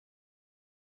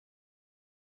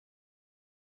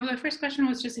The first question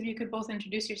was just if you could both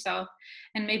introduce yourself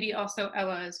and maybe also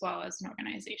Ella as well as an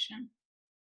organization.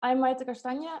 I'm Maite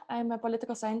Castaña. I'm a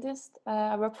political scientist.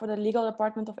 I work for the legal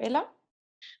department of ELA.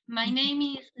 My name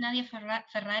is Nadia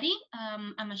Ferrari.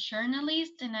 I'm a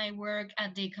journalist and I work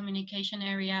at the communication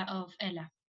area of ELA.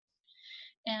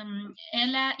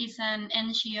 ELA is an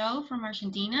NGO from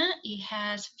Argentina. It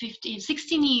has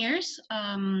 16 years,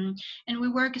 and we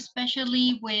work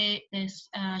especially with this,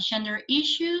 gender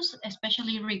issues,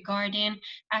 especially regarding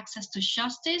access to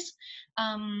justice.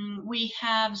 We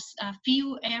have a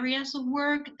few areas of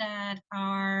work that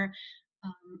are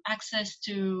access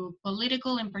to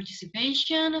political and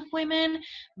participation of women,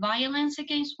 violence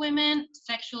against women,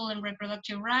 sexual and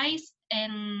reproductive rights,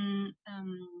 and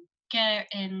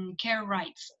care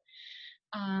rights.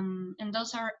 And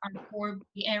those are our core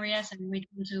areas, and we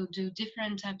tend to do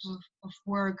different types of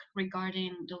work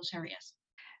regarding those areas.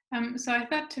 So I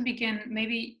thought to begin,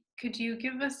 maybe could you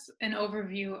give us an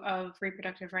overview of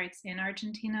reproductive rights in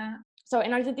Argentina? So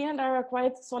in Argentina, there are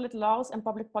quite solid laws and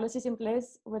public policies in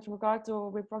place with regard to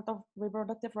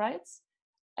reproductive rights,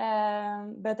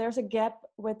 but there's a gap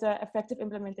with the effective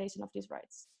implementation of these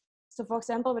rights. So for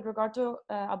example, with regard to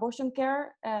abortion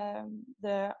care,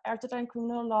 the Argentine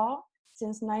criminal law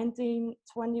since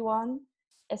 1921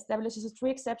 establishes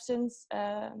 3 exceptions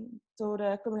to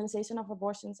the criminalization of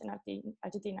abortions in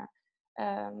Argentina.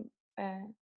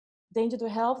 Danger to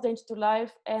health, danger to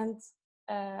life, and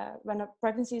when a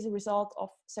pregnancy is a result of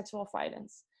sexual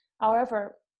violence.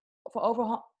 However, for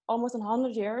over almost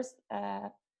 100 years,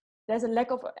 there's a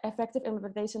lack of effective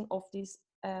implementation of these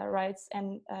rights,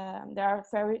 and there are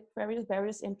various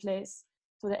barriers in place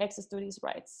to the access to these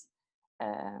rights.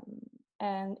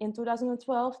 And in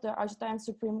 2012, the Argentine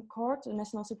Supreme Court, the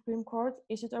National Supreme Court,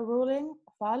 issued a ruling,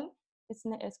 FAL,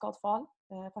 it's called FAL,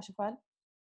 Fallo FAL,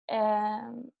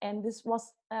 and this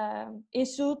was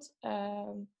issued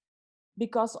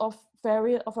because of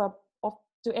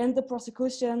to end the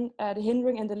prosecution, the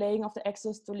hindering and delaying of the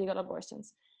access to legal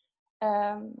abortions.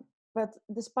 But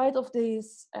despite of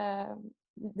this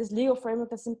legal framework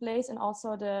that's in place, and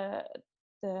also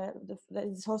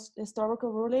this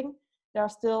historical ruling, there are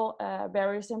still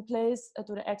barriers in place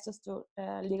to the access to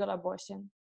legal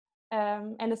abortion.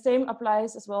 And the same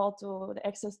applies as well to the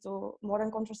access to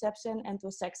modern contraception and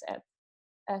to sex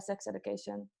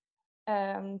education.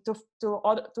 To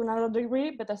another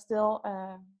degree, but there's still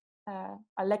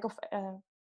a lack of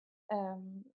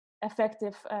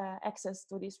effective access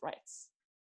to these rights.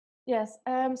 Yes,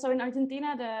 so in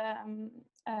Argentina, the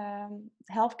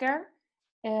healthcare,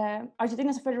 Argentina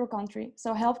is a federal country,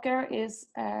 so healthcare is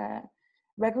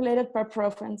regulated per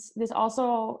province. This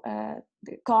also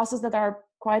causes that there are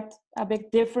quite a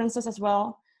big differences as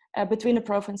well between the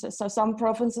provinces. So some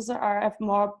provinces are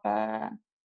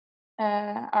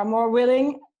more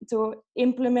willing to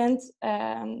implement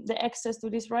the access to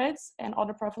these rights, and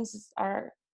other provinces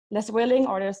are less willing,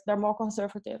 or they're more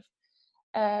conservative.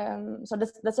 So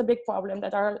that's a big problem,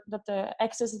 that the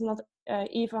access is not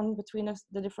even between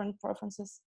the different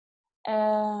provinces.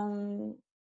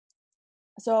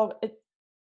 So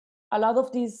a lot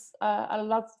of these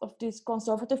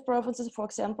conservative provinces, for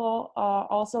example, are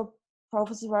also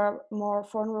provinces where more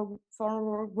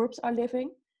vulnerable groups are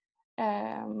living,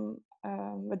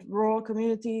 with rural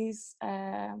communities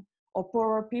or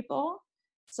poorer people.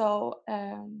 So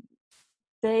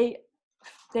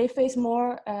they face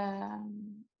more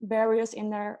barriers in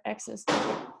their access to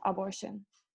abortion.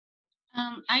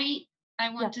 I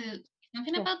want to say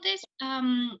something about this.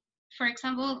 For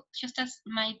example, just as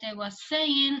Maite was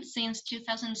saying, since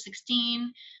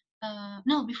 2016,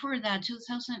 no, before that,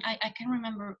 2000, I can't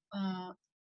remember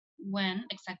when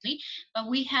exactly, but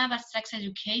we have a sex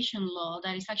education law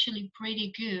that is actually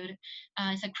pretty good.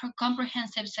 It's a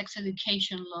comprehensive sex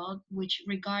education law, which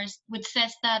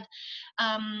says that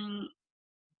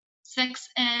sex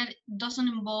ed doesn't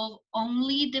involve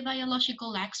only the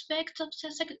biological aspect of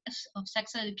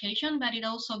sex education, but it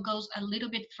also goes a little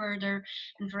bit further,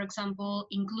 and for example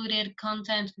included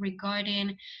content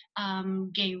regarding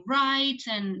gay rights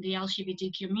and the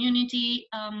LGBT community.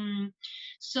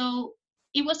 So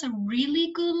it was a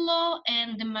really good law,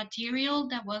 and the material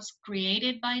that was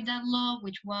created by that law,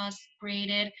 which was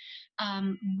created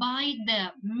by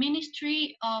the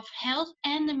Ministry of Health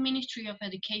and the Ministry of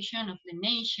Education of the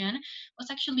nation, was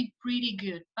actually pretty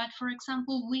good. But for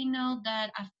example, we know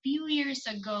that a few years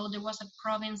ago there was a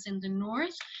province in the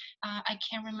north, I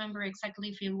can't remember exactly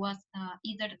if it was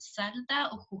either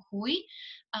Salta or Jujuy,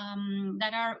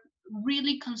 that are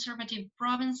really conservative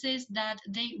provinces, that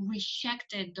they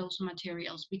rejected those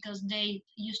materials because they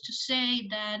used to say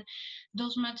that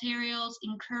those materials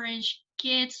encourage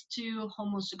kids to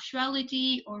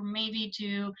homosexuality or maybe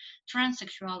to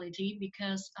transsexuality,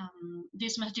 because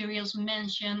these materials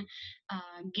mention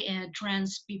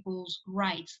trans people's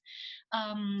rights.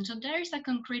 So there is a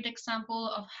concrete example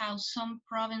of how some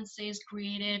provinces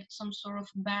created some sort of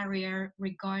barrier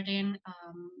regarding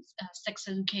sex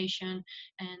education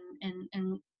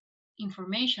and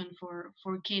information for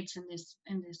kids in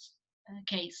this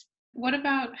case. What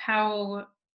about how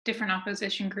different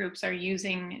opposition groups are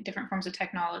using different forms of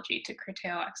technology to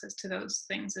curtail access to those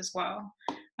things as well?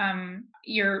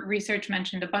 Your research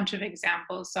mentioned a bunch of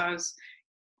examples, so I was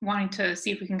wanting to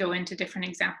see if we can go into different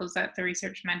examples that the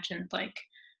research mentioned, like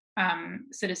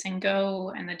Citizen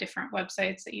Go and the different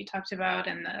websites that you talked about,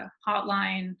 and the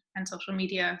hotline and social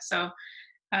media. So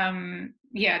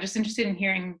yeah, just interested in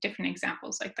hearing different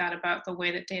examples like that about the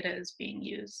way that data is being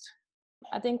used.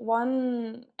 I think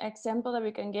one example that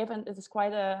we can give, and it is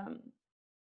quite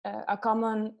a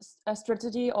common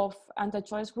strategy of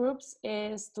anti-choice groups,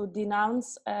 is to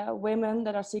denounce women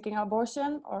that are seeking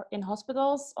abortion or in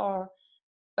hospitals, or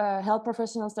health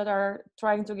professionals that are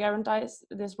trying to guarantee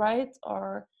this right,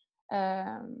 or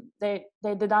they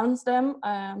denounce them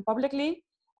publicly,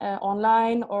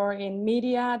 online or in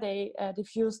media. They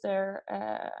diffuse their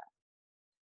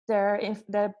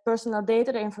personal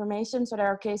data, their information. So there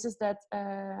are cases that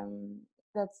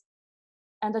that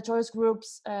anti-choice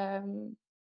groups,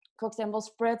 for example,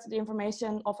 spread the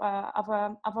information of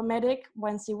a medic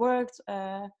when she worked,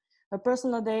 her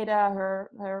personal data,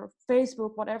 her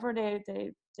Facebook, whatever.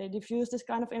 They diffuse this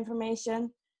kind of information.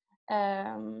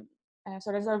 So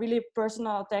there's a really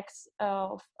personal attacks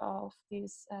of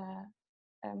these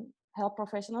health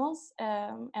professionals.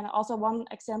 And also one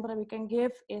example that we can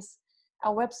give is a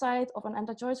website of an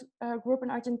anti-choice group in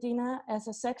Argentina as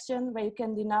a section where you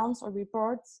can denounce or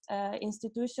report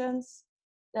institutions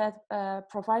that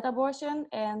provide abortion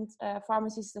and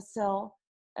pharmacies that sell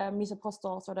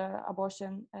misoprostol, so the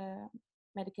abortion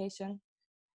medication.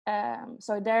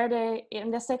 So there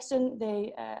in the section,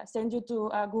 they send you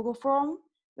to a Google form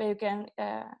where you can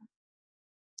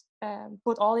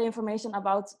put all the information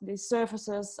about these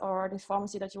services or this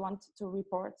pharmacy that you want to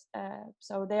report.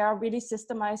 So they are really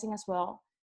systemizing as well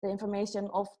the information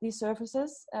of these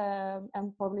services,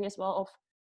 and probably as well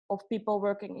of people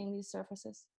working in these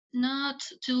services. Not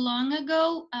too long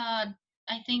ago,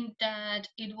 I think that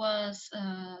it was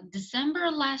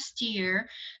December last year,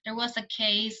 there was a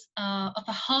case of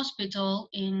a hospital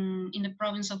in the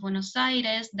province of Buenos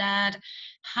Aires that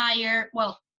hired,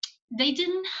 well, they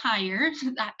didn't hire,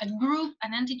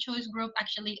 an anti-choice group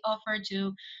actually offered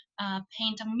to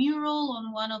paint a mural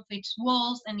on one of its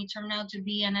walls, and it turned out to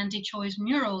be an anti-choice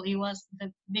mural. It was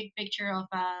the big picture of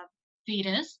a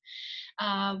fetus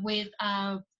with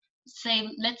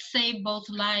let's say both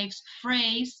lives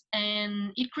phrase,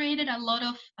 and it created a lot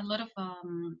of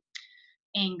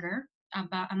anger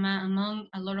among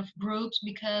a lot of groups,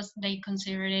 because they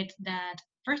considered it that,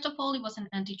 first of all, it was an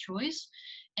anti-choice,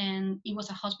 and it was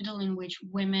a hospital in which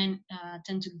women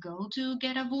tend to go to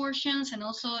get abortions, and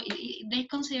also they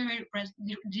consider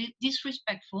it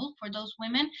disrespectful for those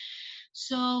women.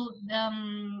 So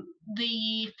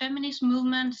the feminist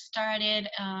movement started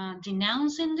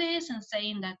denouncing this and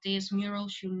saying that this mural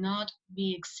should not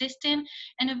be existing,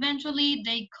 and eventually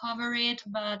they cover it.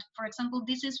 But for example,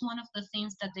 this is one of the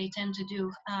things that they tend to do,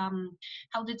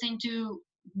 how they tend to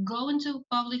go into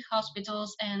public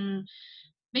hospitals and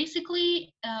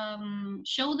basically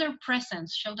show their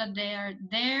presence, show that they are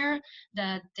there,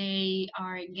 that they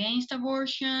are against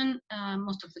abortion,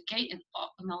 most of the case,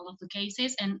 in all of the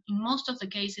cases, and in most of the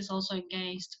cases also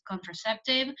against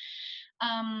contraceptive.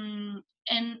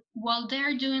 And while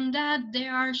they're doing that, they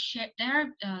are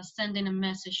sending a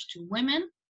message to women,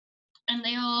 and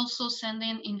they are also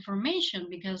sending information,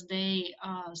 because they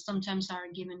sometimes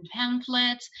are given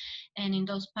pamphlets, and in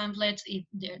those pamphlets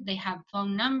they have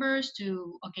phone numbers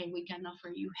to, okay, we can offer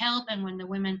you help. And when the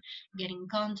women get in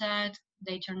contact,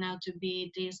 they turn out to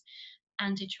be these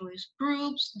anti-choice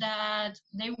groups that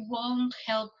they won't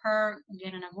help her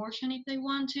get an abortion if they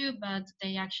want to, but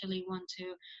they actually want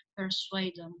to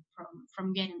persuade them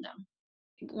from getting them.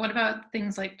 What about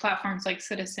things like platforms like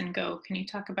Citizen Go? Can you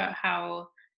talk about how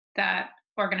that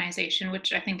organization,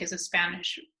 which I think is a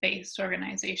Spanish-based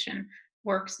organization,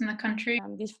 works in the country?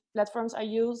 These platforms are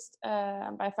used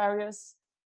by various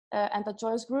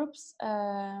anti-choice groups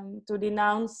to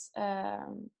denounce,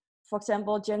 for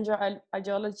example, gender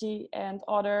ideology and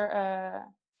other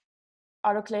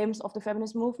claims of the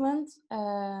feminist movement.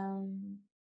 And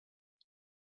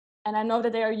I know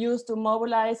that they are used to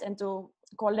mobilize and to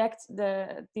collect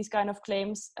these kind of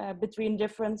claims between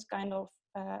different kind of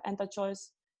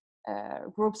anti-choice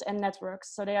groups and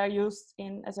networks. So they are used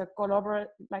as a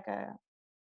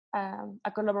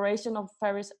collaboration of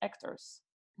various actors.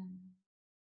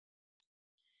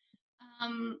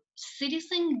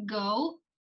 Citizen Go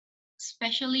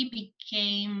especially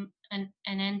became an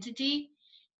entity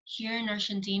here in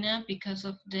Argentina because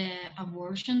of the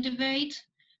abortion debate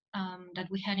that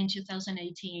we had in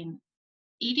 2018.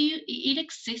 It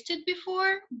existed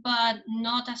before, but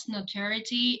not as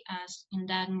notoriety as in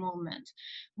that moment.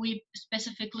 We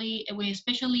especially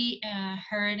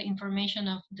heard information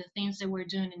of the things they were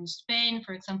doing in Spain,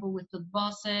 for example, with the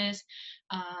buses,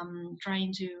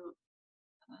 trying to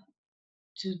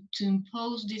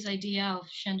impose this idea of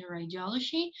gender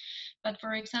ideology. But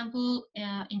for example,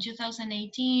 in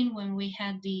 2018, when we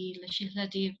had the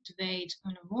legislative debate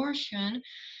on abortion,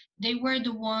 they were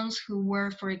the ones who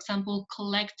were, for example,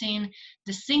 collecting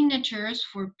the signatures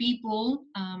for people,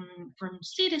 from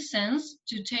citizens,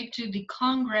 to take to the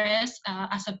Congress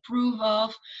as a proof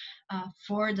of,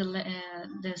 for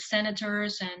the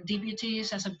senators and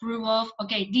deputies, as a proof of,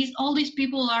 okay, all these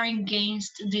people are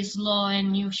against this law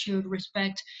and you should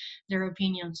respect their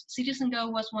opinions. Citizen Go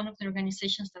was one of the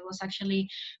organizations that was actually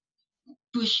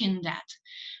pushing that.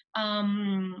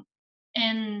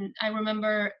 And I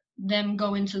remember them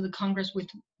going to the Congress with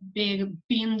big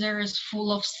binders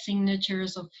full of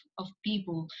signatures of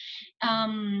people.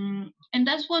 And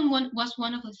that's was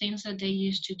one of the things that they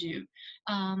used to do.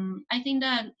 I think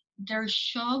that their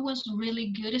show was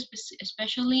really good,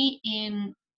 especially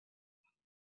in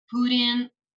putting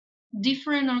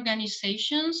different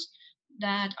organizations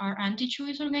that are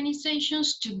anti-choice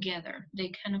organizations together.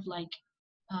 They kind of like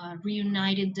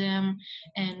reunited them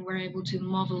and were able to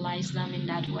mobilize them in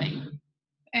that way.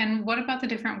 And what about the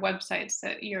different websites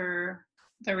that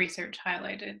the research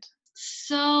highlighted?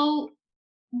 So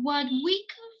what we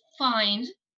could find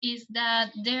is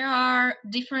that there are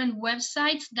different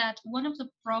websites, that one of the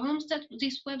problems that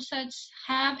these websites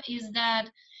have is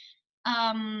that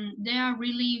they are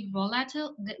really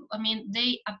volatile. I mean,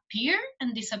 they appear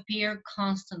and disappear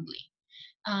constantly.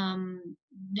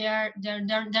 They're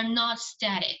not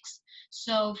statics.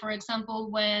 So for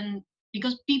example,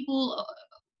 because people,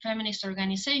 feminist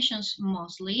organizations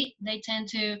mostly, they tend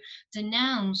to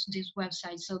denounce these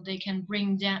websites so they can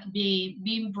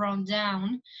be brought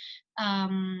down,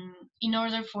 in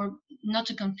order for not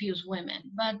to confuse women.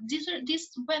 But these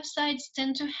websites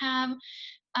tend to have,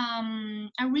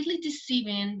 are really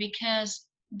deceiving, because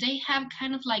they have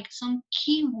kind of like some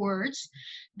keywords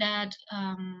that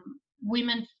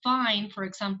women find. For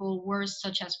example, words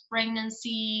such as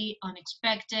pregnancy,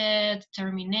 unexpected,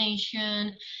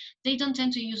 termination. They don't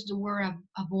tend to use the word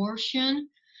abortion,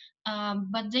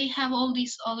 but they have all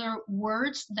these other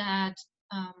words that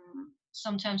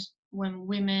sometimes when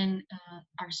women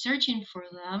are searching for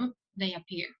them, they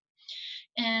appear.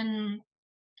 And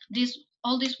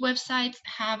all these websites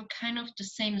have kind of the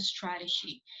same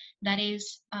strategy, that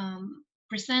is,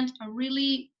 present a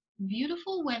really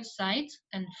beautiful website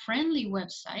and friendly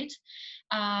website,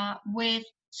 with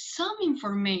some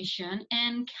information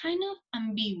and kind of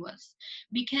ambiguous,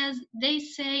 because they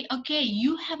say, okay,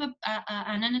 you have an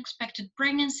unexpected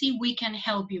pregnancy, we can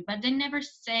help you, but they never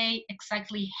say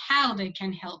exactly how they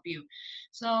can help you.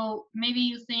 So maybe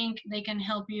you think they can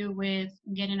help you with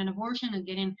getting an abortion and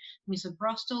getting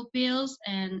misoprostol pills,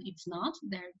 and it's not.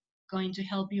 They're going to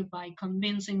help you by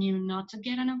convincing you not to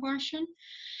get an abortion.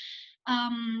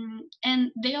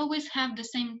 And they always have the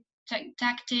same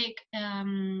tactic,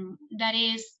 that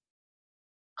is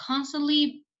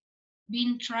constantly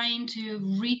been trying to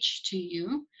reach to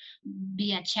you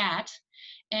via chat,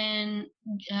 and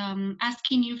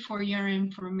asking you for your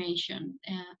information,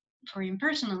 for your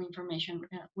personal information,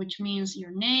 which means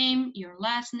your name, your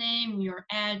last name, your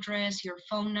address, your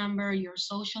phone number, your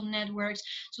social networks.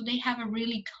 So they have a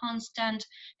really constant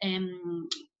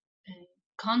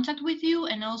contact with you,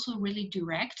 and also really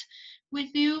direct with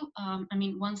you. I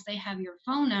mean, once they have your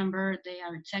phone number, they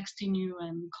are texting you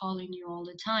and calling you all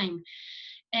the time.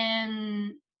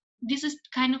 And this is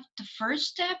kind of the first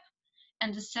step.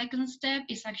 And the second step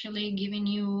is actually giving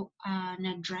you an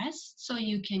address so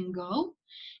you can go.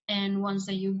 And once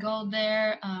that you go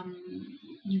there,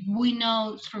 we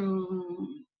know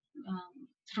through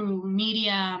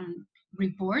media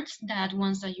reports that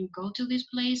once that you go to this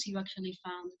place, you actually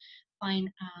find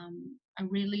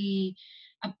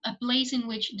a place in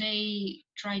which they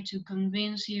try to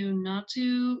convince you not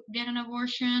to get an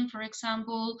abortion, for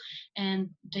example, and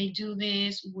they do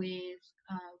this with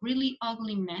really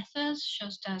ugly methods,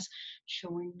 just as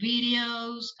showing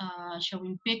videos,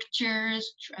 showing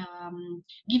pictures,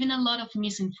 giving a lot of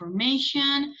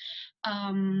misinformation.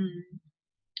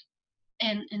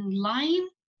 and lying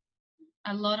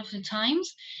a lot of the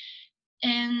times.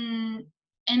 And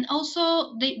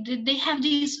also they have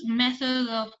this method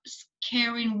of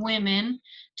scaring women,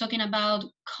 talking about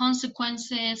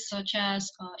consequences such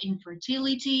as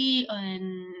infertility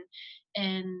and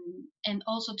and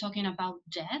also talking about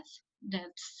death.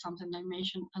 That's something I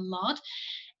mentioned a lot.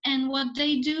 And what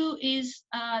they do is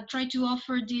try to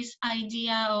offer this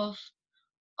idea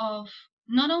of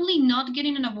not only not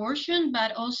getting an abortion,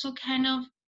 but also kind of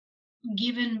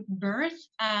giving birth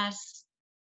as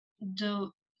the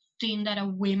thing that a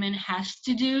woman has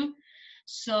to do.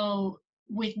 So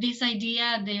with this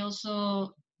idea, they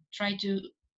also try to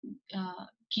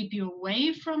keep you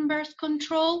away from birth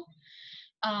control,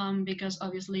 because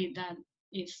obviously that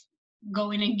is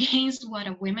going against what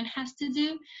a woman has to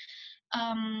do.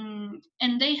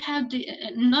 And they have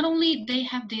not only they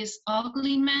have these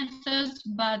ugly methods,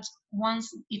 but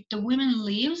once if the women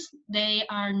leaves, they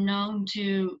are known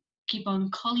to keep on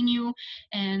calling you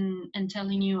and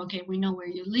telling you, okay, we know where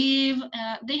you live.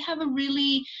 They have a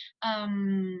really uh,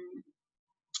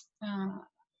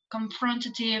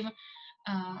 confrontative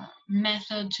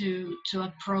method to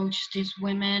approach these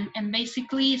women and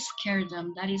basically scare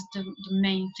them. That is the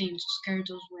main thing, to scare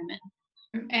those women.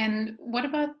 And what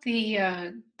about the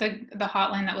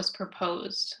hotline that was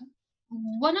proposed?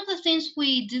 One of the things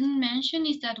we didn't mention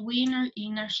is that we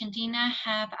in Argentina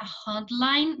have a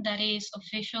hotline that is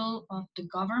official of the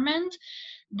government,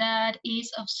 that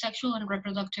is of sexual and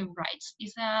reproductive rights.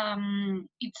 It's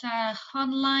a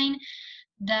hotline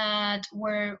that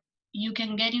where you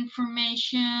can get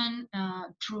information,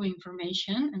 true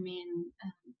information. I mean,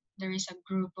 there is a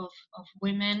group of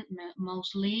women,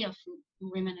 mostly of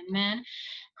women and men,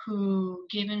 who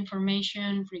give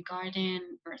information regarding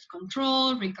birth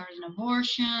control, regarding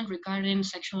abortion, regarding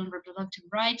sexual and reproductive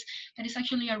rights. That is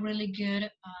actually a really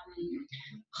good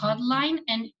hotline.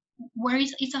 And where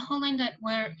it's a hotline that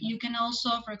where you can also,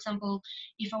 for example,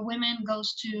 if a woman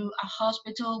goes to a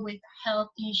hospital with a health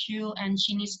issue and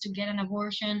she needs to get an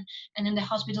abortion, and in the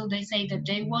hospital they say that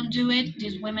they won't do it,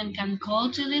 these women can call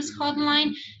to this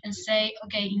hotline and say,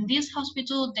 okay, in this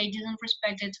hospital they didn't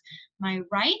respect my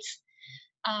rights,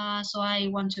 so I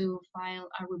want to file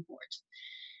a report.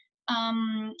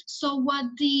 So what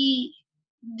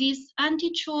these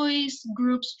anti-choice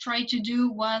groups tried to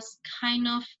do was kind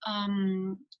of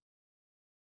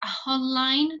a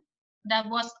hotline that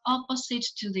was opposite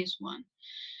to this one.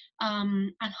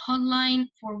 A hotline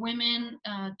for women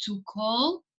to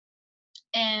call,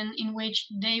 and in which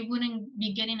they wouldn't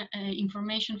be getting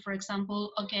information, for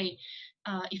example, okay,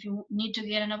 if you need to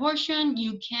get an abortion,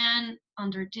 you can,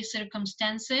 under these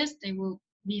circumstances. They will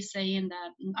be saying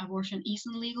that abortion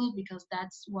isn't legal because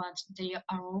that's what they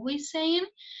are always saying.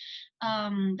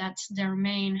 That's their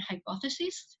main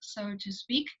hypothesis, so to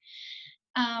speak.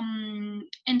 And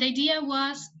the idea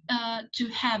was to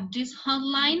have this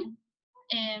hotline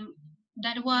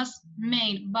that was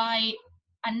made by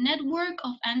a network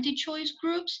of anti-choice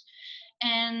groups,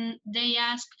 and they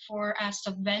asked for a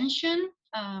subvention,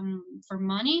 for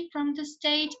money from the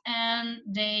state, and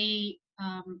they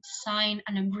signed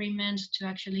an agreement to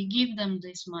actually give them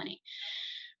this money.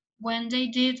 When they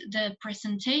did the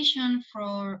presentation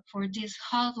for this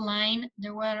hotline,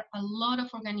 there were a lot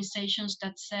of organizations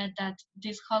that said that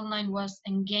this hotline was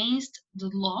against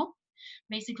the law,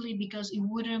 basically because it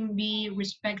wouldn't be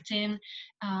respecting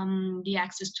the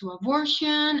access to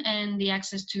abortion and the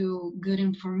access to good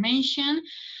information.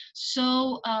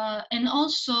 So, and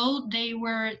also there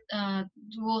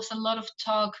was a lot of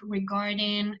talk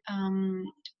regarding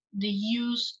the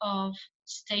use of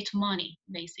state money,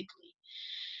 basically.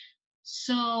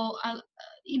 So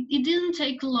it didn't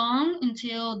take long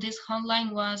until this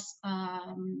hotline was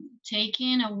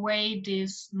taking away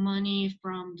this money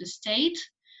from the state.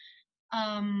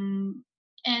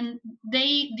 And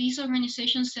these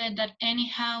organizations said that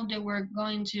anyhow they were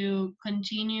going to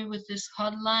continue with this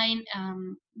hotline.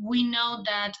 We know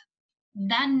that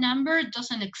that number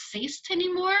doesn't exist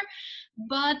anymore,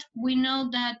 but we know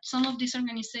that some of these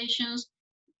organizations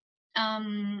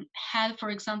had,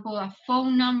 for example, a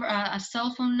phone number, a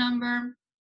cell phone number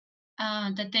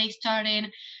that they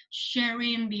started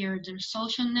sharing via their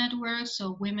social networks,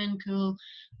 so women could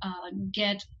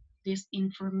get this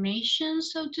information,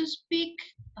 so to speak,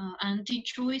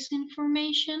 anti-choice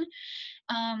information,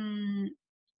 and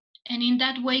in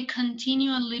that way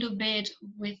continue a little bit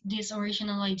with this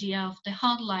original idea of the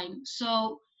hotline.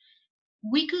 So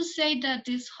we could say that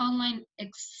this hotline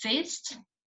exists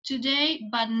today,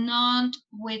 but not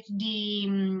with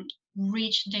the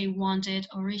reach they wanted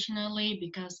originally,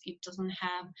 because it doesn't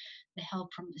have the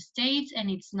help from the states, and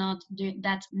it's not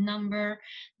that number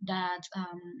that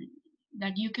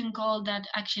that you can call that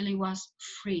actually was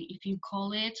free. If you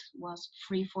call it was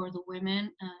free for the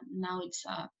women, now it's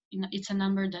it's a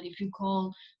number that if you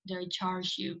call, they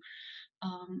charge you.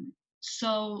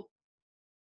 So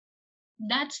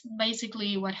that's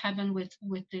basically what happened with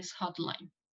this hotline.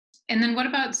 And then what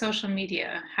about social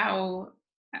media? How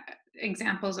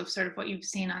examples of sort of what you've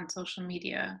seen on social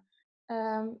media?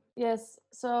 Yes,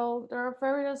 so there are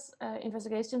various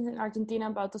investigations in Argentina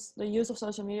about the use of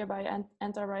social media by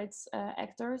anti-rights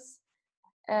actors.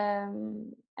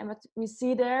 And what we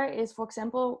see there is, for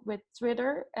example, with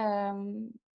Twitter,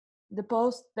 their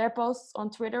posts on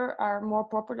Twitter are more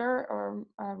popular or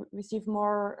receive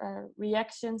more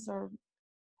reactions or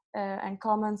and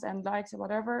comments and likes or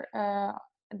whatever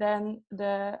than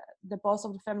the posts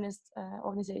of the feminist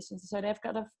organizations. So they've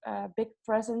got a big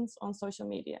presence on social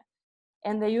media.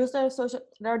 And they use their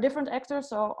there are different actors,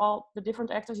 so all the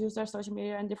different actors use their social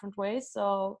media in different ways.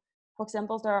 So, for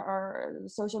example, there are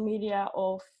social media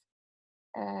of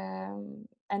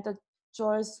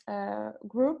anti-choice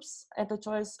groups,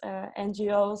 anti-choice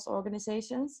NGOs,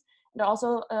 organizations. There are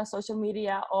also social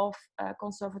media of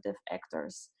conservative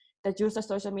actors that use their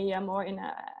social media more in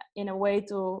a way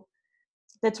to,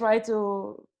 they try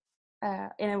to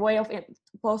in a way of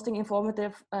posting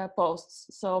informative posts,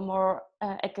 so more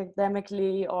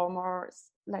academically or more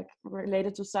like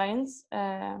related to science.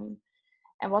 And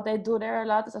what they do there a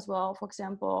lot is as well, for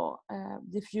example,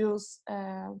 diffuse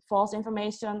false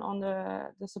information on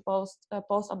the supposed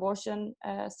post-abortion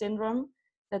syndrome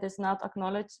that is not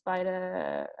acknowledged by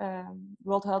the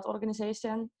World Health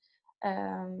Organization.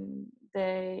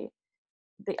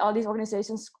 All these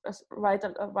organizations have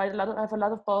a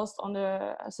lot of posts on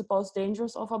the supposed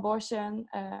dangers of abortion,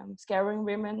 scaring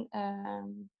women.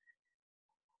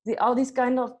 All these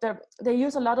kind of they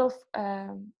use a lot of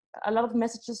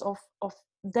messages of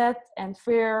death and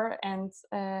fear and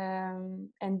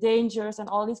dangers and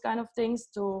all these kind of things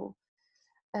to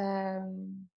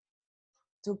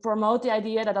promote the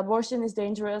idea that abortion is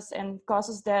dangerous and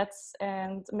causes deaths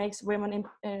and makes women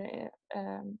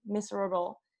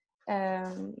miserable.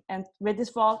 And with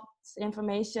this false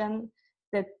information,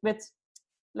 that with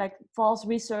like false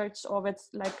research or with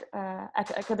like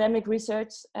academic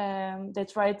research, they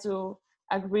try to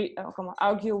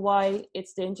argue why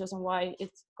it's dangerous and why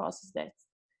it causes death.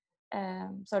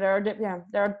 So there are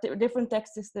different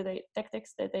tactics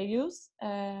that they use,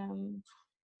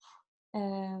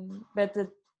 but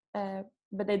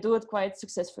they do it quite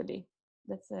successfully.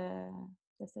 That's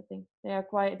the thing.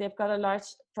 They've got a large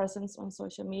presence on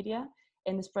social media,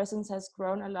 and this presence has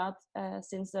grown a lot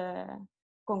since the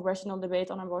congressional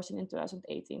debate on abortion in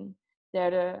 2018.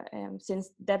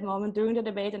 Since that moment, during the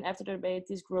debate and after the debate,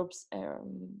 these groups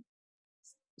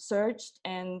surged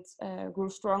and grew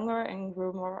stronger and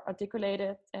grew more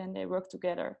articulated, and they work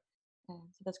together. So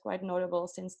that's quite notable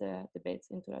since the debate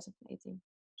in 2018.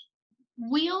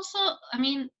 We also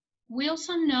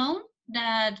know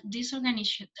that these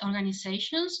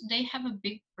organizations, they have a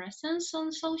big presence on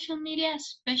social media,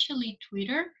 especially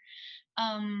Twitter.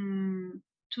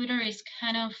 Twitter is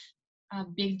kind of a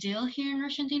big deal here in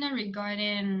Argentina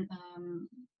regarding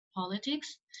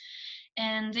politics.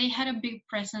 And they had a big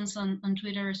presence on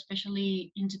Twitter,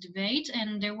 especially in the debate.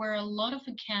 And there were a lot of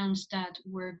accounts that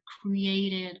were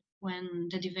created when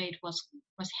the debate was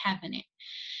happening.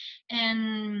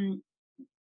 And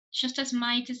just as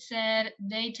Maite said,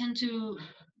 they tend to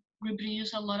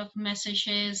reproduce a lot of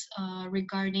messages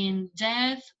regarding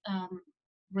death,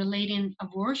 relating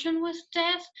abortion with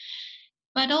death,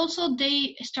 but also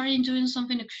they started doing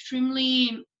something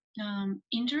extremely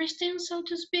interesting, so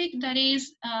to speak, that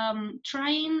is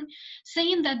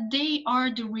saying that they are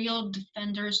the real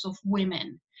defenders of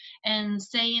women and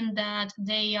saying that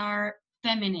they are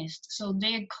feminists. So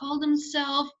they call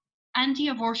themselves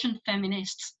anti-abortion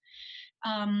feminists.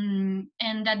 And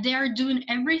that they are doing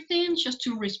everything just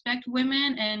to respect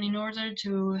women and in order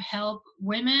to help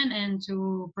women and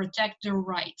to protect their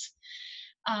rights.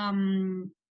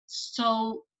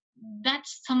 So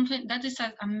that's something that is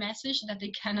a message that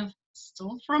they kind of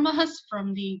stole from us,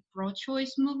 from the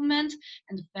pro-choice movement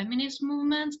and the feminist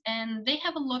movement, and they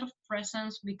have a lot of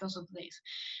presence because of this.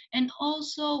 And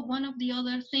also one of the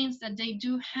other things that they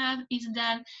do have is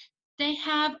that they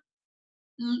have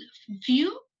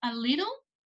a little,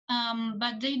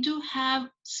 but they do have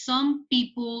some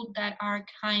people that are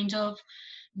kind of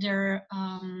their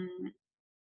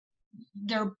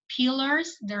their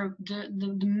pillars, the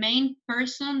main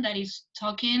person that is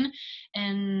talking,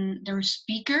 and their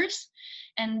speakers,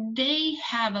 and they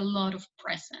have a lot of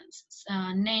presence.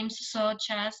 Names such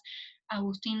as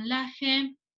Agustin Laje,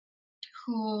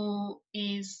 who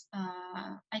is,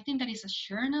 I think that is a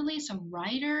journalist, a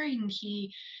writer, and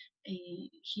he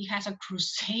has a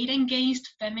crusade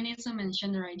against feminism and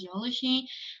gender ideology.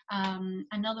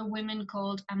 Another woman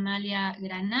called Amalia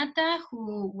Granata,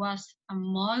 who was a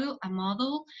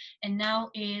model, and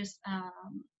now is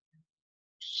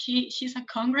she's a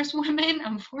congresswoman,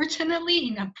 unfortunately,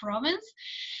 in a province.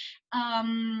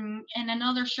 And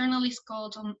another journalist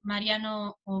called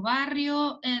Mariano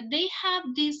Obarrio. They have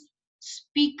these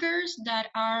speakers that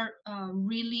are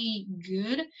really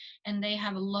good, and they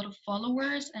have a lot of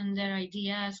followers, and their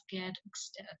ideas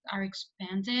are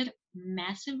expanded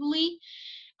massively.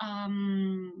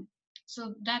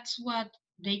 So that's what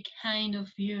they kind of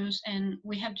use, and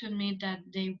we have to admit that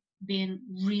they've been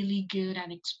really good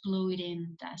at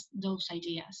exploiting those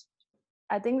ideas.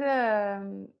 I think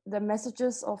the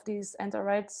messages of these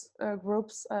anti-rights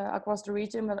groups across the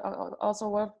region, but also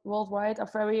worldwide, are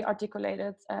very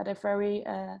articulated. They're very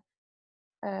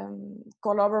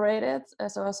collaborated.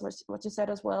 So as what you said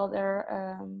as well,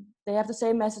 they have the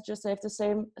same messages, they have the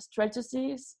same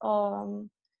strategies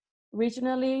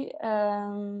regionally.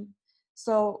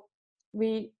 So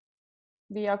we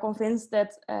are convinced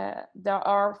that there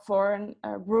are foreign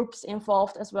groups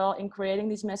involved as well in creating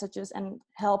these messages and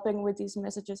helping with these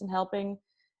messages and helping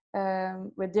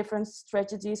with different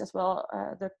strategies as well,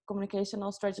 the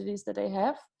communicational strategies that they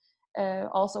have.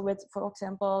 Also with, for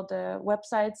example, the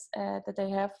websites that they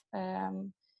have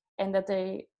and that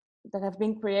have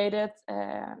been created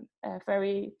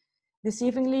very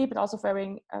deceivingly, but also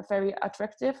very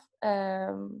attractive.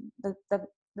 That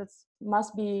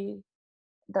must be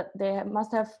that they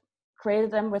must have created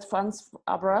them with funds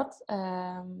abroad,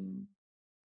 and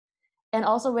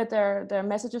also with their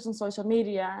messages on social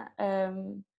media.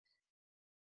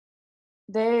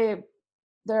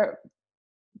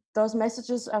 Those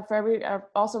messages are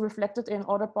also reflected in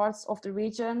other parts of the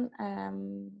region.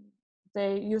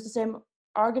 They use the same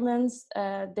arguments.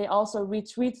 They also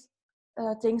retweet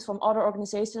things from other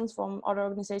organizations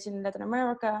in Latin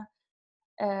America.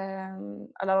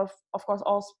 A lot of course,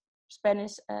 all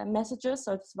Spanish messages,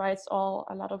 so it's why it's all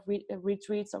a lot of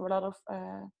retweets or a lot of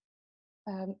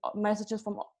messages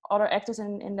from other actors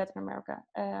in Latin America.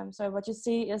 So what you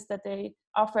see is that they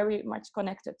are very much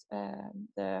connected,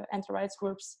 the anti-rights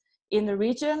groups in the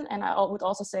region, and I would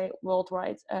also say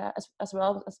worldwide as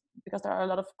well, because there are a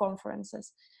lot of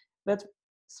conferences. But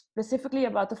specifically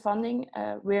about the funding,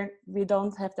 we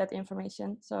don't have that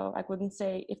information, so I couldn't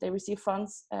say if they receive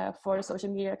funds for the social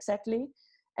media exactly,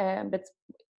 but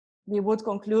we would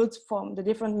conclude from the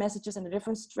different messages and the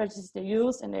different strategies they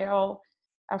use, and they all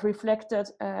have reflected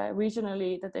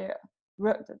regionally that they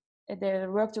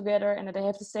work together and that they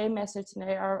have the same message and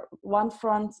they are one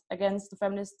front against the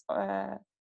feminist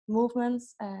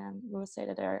movements. We would say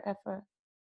that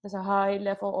there's a high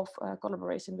level of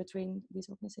collaboration between these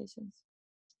organizations.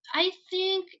 I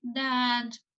think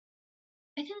that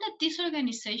these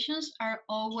organizations are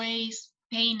always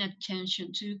paying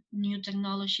attention to new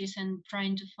technologies and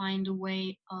trying to find a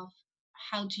way of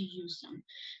how to use them.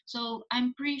 So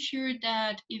I'm pretty sure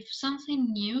that if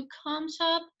something new comes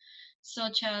up,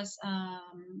 such as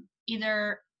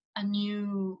either a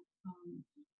new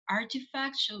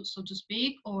artifact, so to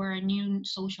speak, or a new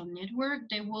social network,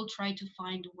 they will try to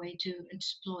find a way to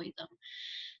exploit them.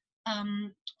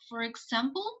 For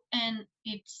example, and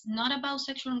it's not about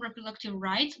sexual and reproductive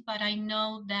rights, but I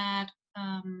know that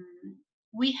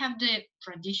we have the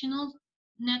traditional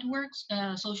networks,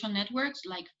 social networks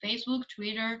like Facebook,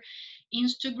 Twitter,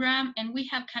 Instagram, and we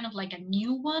have kind of like a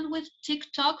new one with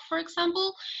TikTok, for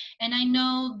example. And I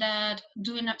know that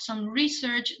doing some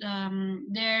research,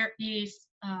 there is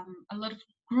a lot of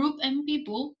group and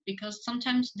people, because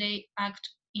sometimes they act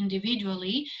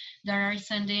individually, that are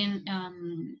sending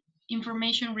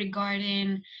information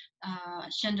regarding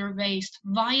gender-based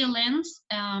violence,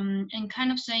 and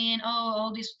kind of saying, oh,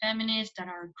 all these feminists that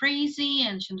are crazy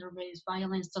and gender-based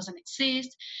violence doesn't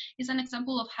exist. Is an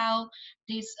example of how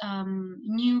these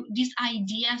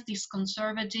ideas, these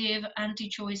conservative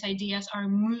anti-choice ideas, are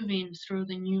moving through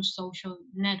the new social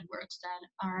networks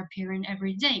that are appearing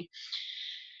every day.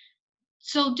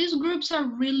 So these groups are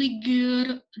really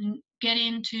good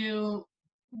getting to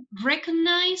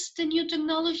recognize the new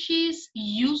technologies,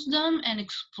 use them, and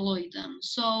exploit them.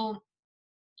 So,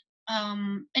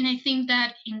 and I think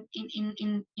that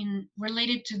in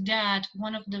related to that,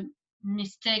 one of the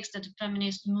mistakes that the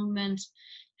feminist movements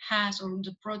has, or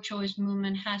the pro-choice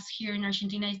movement has here in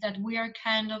Argentina, is that we are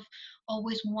kind of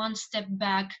always one step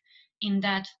back in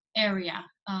that area.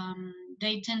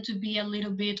 They tend to be a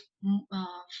little bit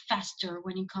faster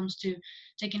when it comes to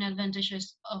taking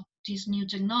advantages of these new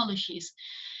technologies.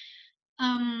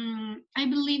 I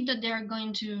believe that they are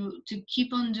going to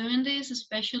keep on doing this,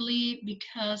 especially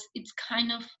because it's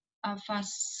kind of a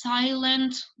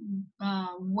silent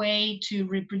way to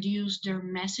reproduce their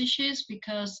messages,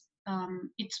 because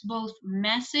it's both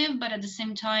massive but at the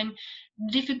same time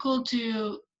difficult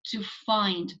to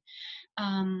find.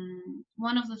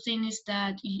 One of the things is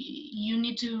that you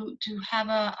need to have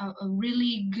a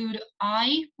really good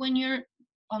eye when you're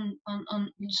on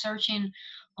searching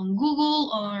on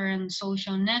Google or on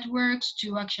social networks,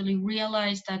 to actually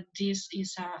realize that this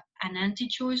is an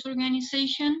anti-choice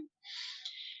organization.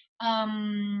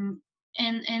 And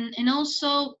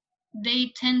also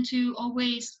they tend to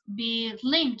always be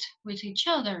linked with each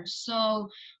other. So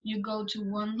you go to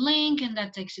one link and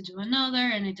that takes you to another,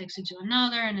 and it takes you to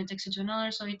another, and it takes you to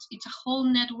another. So it's a whole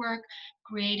network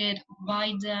created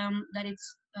by them that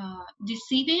it's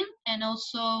deceiving and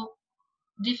also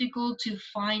difficult to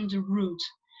find the root.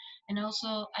 And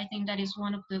also, I think that is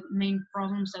one of the main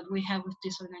problems that we have with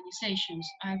these organizations.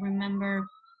 I remember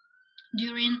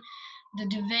during the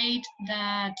debate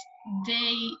that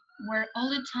they were all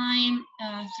the time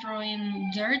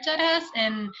throwing dirt at us,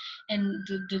 and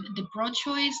the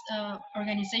pro-choice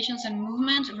organizations and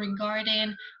movement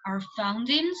regarding our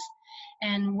foundings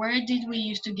and where did we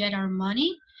used to get our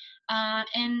money.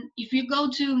 And if you go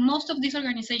to most of these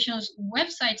organizations'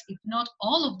 websites, if not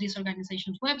all of these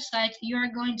organizations' websites, you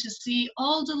are going to see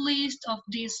all the list of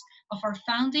these of our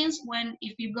foundings. When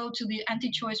if you go to the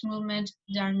anti-choice movement,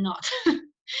 they are not.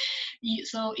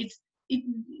 So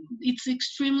it's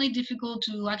extremely difficult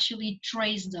to actually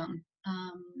trace them,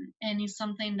 and it's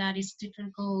something that is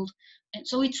difficult. And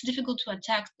so it's difficult to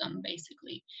attack them,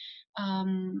 basically.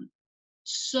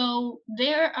 So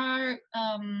they're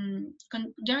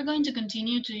going to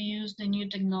continue to use the new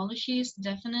technologies,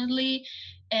 definitely,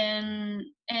 and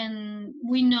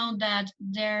we know that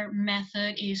their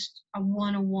method is a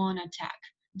one-on-one attack.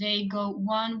 They go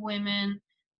one woman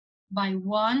by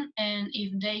one, and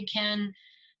if they can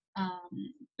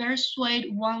persuade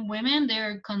one woman, they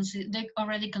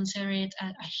already consider it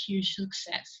a huge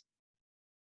success.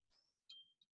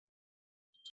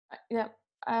 Yeah,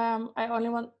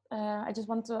 I just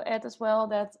want to add as well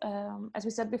that, as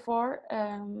we said before,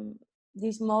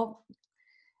 these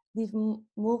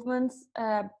movements,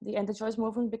 the anti-choice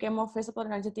movement, became more visible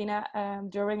in Argentina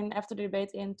during and after the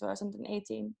debate in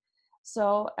 2018.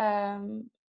 So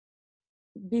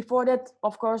before that,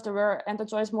 of course, there were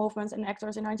anti-choice movements and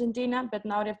actors in Argentina, but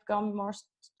now they've become more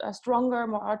stronger,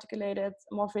 more articulated,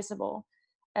 more visible,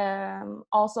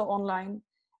 also online.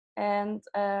 And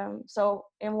so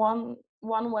in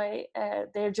one way,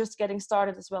 they're just getting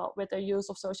started as well with the use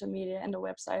of social media and the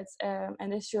websites,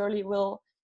 and they surely will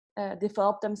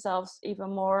develop themselves even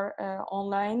more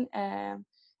online,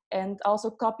 and also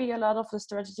copy a lot of the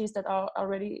strategies that are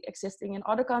already existing in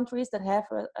other countries that have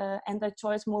an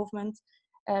anti-choice movement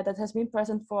that has been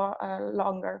present for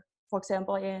longer, for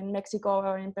example, in Mexico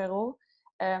or in Peru.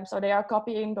 So they are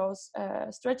copying those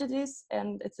strategies,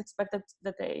 and it's expected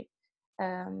that they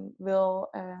will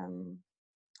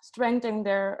strengthen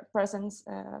their presence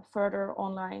further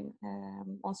online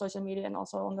on social media and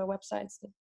also on their websites.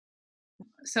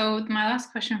 So my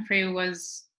last question for you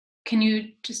was, can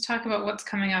you just talk about what's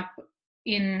coming up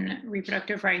in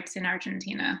reproductive rights in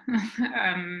Argentina?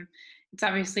 It's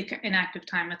obviously an active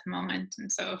time at the moment, and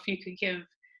so if you could give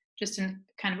just a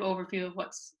kind of overview of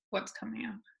what's coming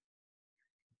up.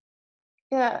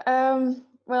 Yeah,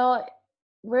 well,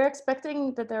 we're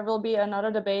expecting that there will be another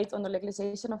debate on the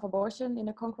legalization of abortion in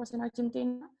the Congress in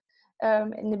Argentina.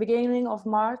 In the beginning of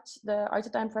March, the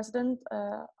Argentine president,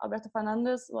 Alberto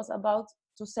Fernandez, was about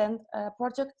to send a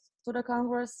project to the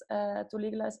Congress to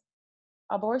legalize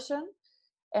abortion,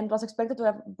 and was expected to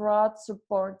have broad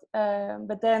support.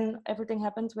 But then everything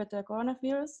happened with the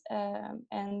coronavirus,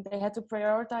 and they had to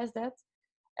prioritize that.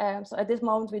 So at this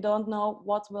moment, we don't know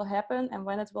what will happen and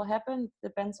when it will happen. It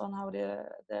depends on how the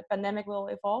pandemic will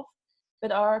evolve.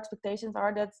 But our expectations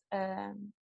are that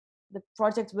the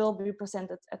project will be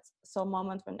presented at some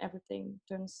moment when everything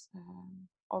turns,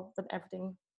 or when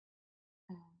everything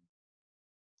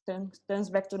turns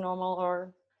back to normal,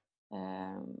 or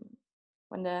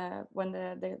when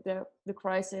the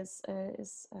crisis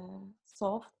is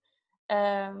solved.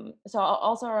 So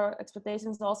also our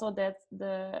expectations also that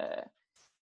the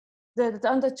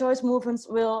anti-choice movements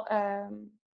will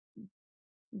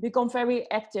become very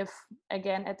active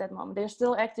again at that moment. They're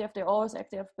still active, they're always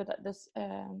active, but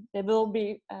they will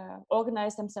be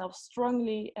organize themselves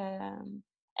strongly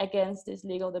against this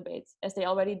legal debate, as they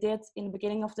already did in the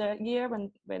beginning of the year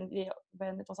when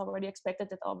it was already expected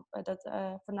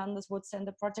that Fernandes would send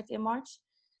the project in March.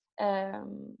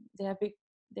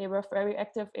 They were very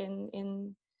active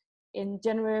in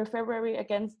January, February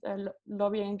against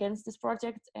lobbying against this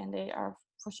project, and they are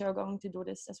for sure going to do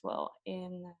this as well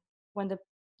when the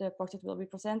project will be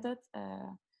presented,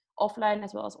 offline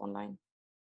as well as online.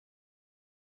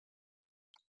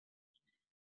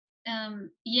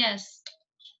 Yes,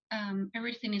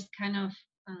 everything is kind of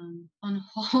on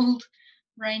hold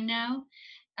right now.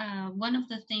 One of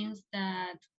the things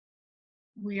that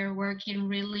we are working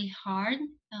really hard,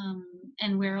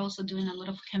 and we're also doing a lot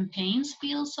of campaigns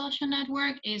via social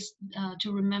network, is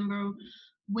to remember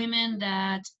women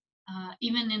that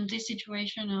even in this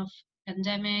situation of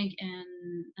pandemic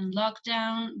and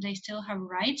lockdown, they still have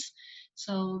rights.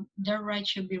 So their rights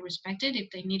should be respected if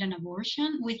they need an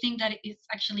abortion. We think that it's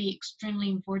actually extremely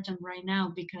important right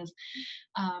now because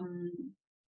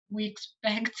we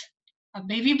expect a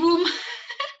baby boom.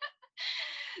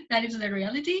 That is the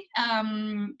reality.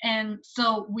 And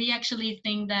so we actually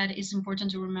think that it's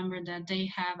important to remember that they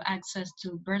have access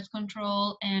to birth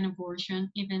control and abortion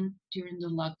even during the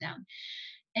lockdown.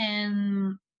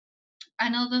 And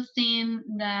another thing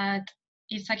that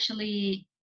is actually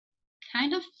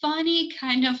kind of funny,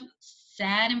 kind of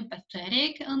sad and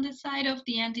pathetic on the side of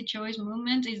the anti-choice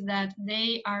movement is that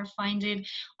they are finding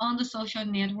on the social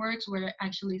networks, we're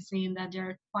actually seeing that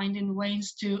they're finding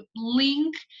ways to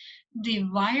link the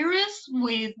virus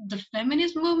with the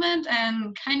feminist movement,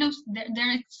 and kind of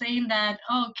they're saying that,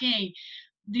 oh, okay,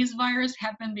 this virus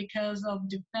happened because of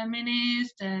the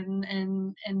feminists and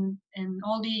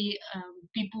all the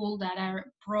people that are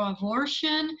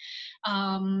pro-abortion,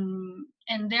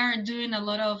 and they're doing a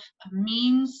lot of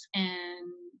memes and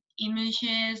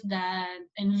images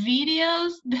and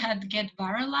videos that get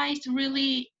viralized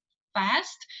really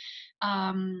fast,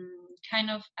 kind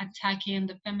of attacking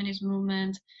the feminist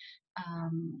movement,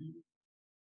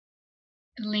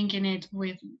 linking it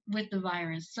with the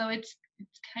virus. So it's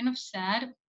kind of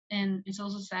sad, and it's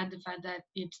also sad the fact that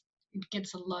it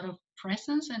gets a lot of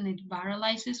presence and it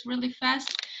viralizes really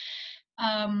fast.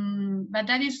 But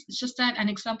that is just an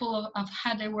example of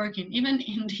how they're working, even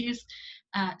in this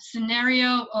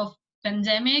scenario of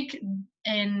pandemic,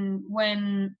 and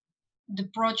when the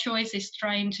pro-choice is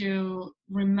trying to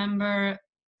remember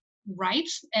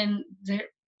rights and their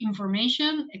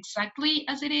information exactly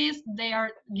as it is, they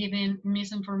are giving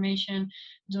misinformation,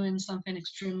 doing something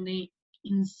extremely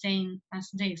insane as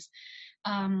this.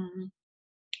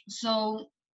 So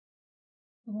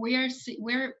we're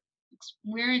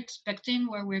expecting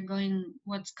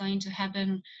what's going to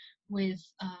happen with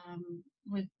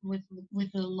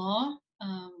the law,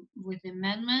 with the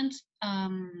amendment.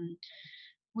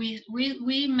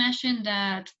 We mentioned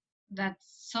that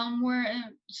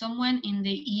someone in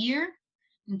the year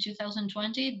in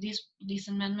 2020 this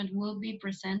amendment will be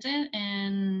presented,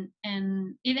 and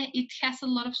it has a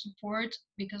lot of support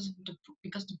because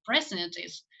the president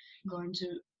is going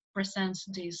to present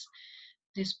this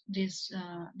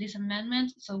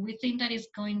amendment. So we think that it's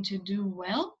going to do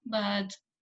well, but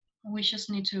we just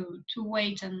need to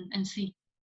wait and see.